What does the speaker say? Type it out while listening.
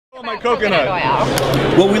about my coconut oil?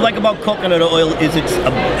 What we like about coconut oil is it's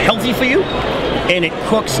healthy for you, and it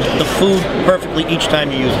cooks the food perfectly each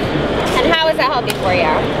time you use it. And how is that healthy for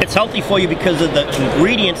you? It's healthy for you because of the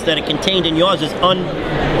ingredients that it contained in yours is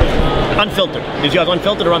unfiltered. Is yours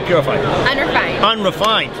unfiltered or unpurified? Unrefined.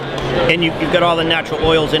 Unrefined. And you've got all the natural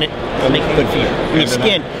oils in it. It'll make it good for you. Your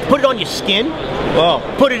skin. Put it on your skin. Oh.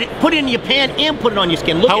 Put it in your pan and put it on your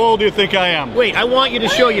skin. Look. How old do you think I am? Wait, I want you to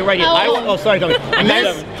show you right here. Oh, sorry, Tommy.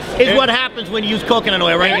 This is what happens when you use coconut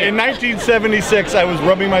oil right here. In 1976, I was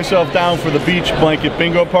rubbing myself down for the beach blanket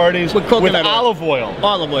bingo parties with olive oil.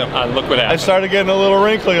 Olive oil. Look what happened. I started getting a little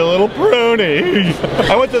wrinkly, a little pruny.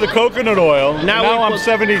 I went to the coconut oil. Now I'm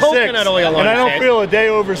 76, coconut oil on and I don't head. feel a day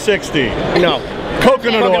over 60. No.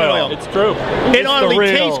 Coconut oil. It's true. It not only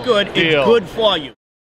tastes good, it's good for you.